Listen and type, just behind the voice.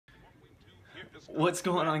What's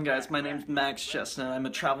going on, guys? My name's Max Chesnut. I'm a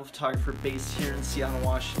travel photographer based here in Seattle,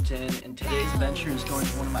 Washington, and today's venture is going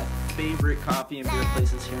to one of my favorite coffee and beer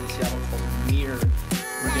places here in Seattle called MIIR.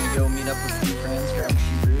 We're gonna go meet up with a few friends, grab a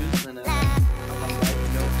few brews, and come on a ride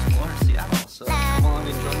and go explore Seattle. So come along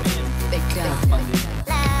and join me and have fun, dude.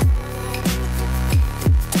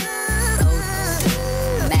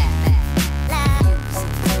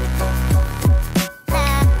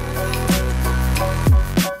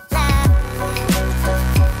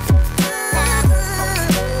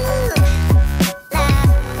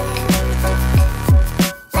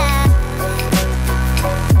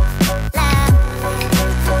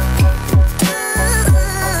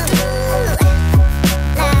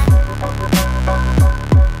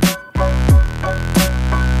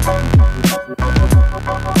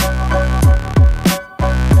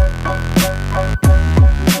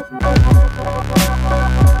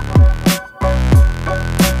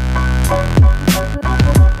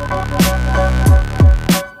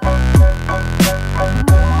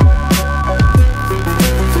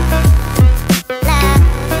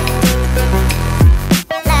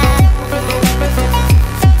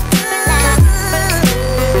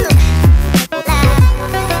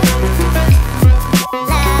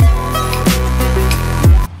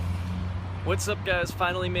 What's up, guys?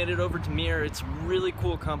 Finally made it over to MIIR. It's a really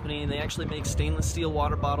cool company. They actually make stainless steel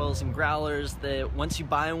water bottles and growlers that once you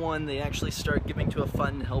buy one, they actually start giving to a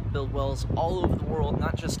fund to help build wells all over the world,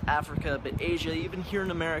 not just Africa, but Asia, even here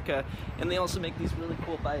in America. And they also make these really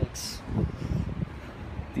cool bikes.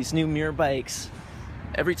 These new MIIR bikes.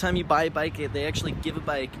 Every time you buy a bike, they actually give a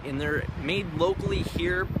bike, and they're made locally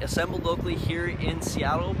here, assembled locally here in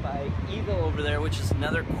Seattle by Evo over there, which is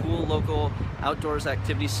another cool local outdoors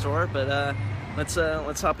activity store. But let's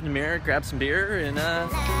hop into MIIR, grab some beer, and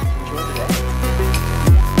enjoy the day.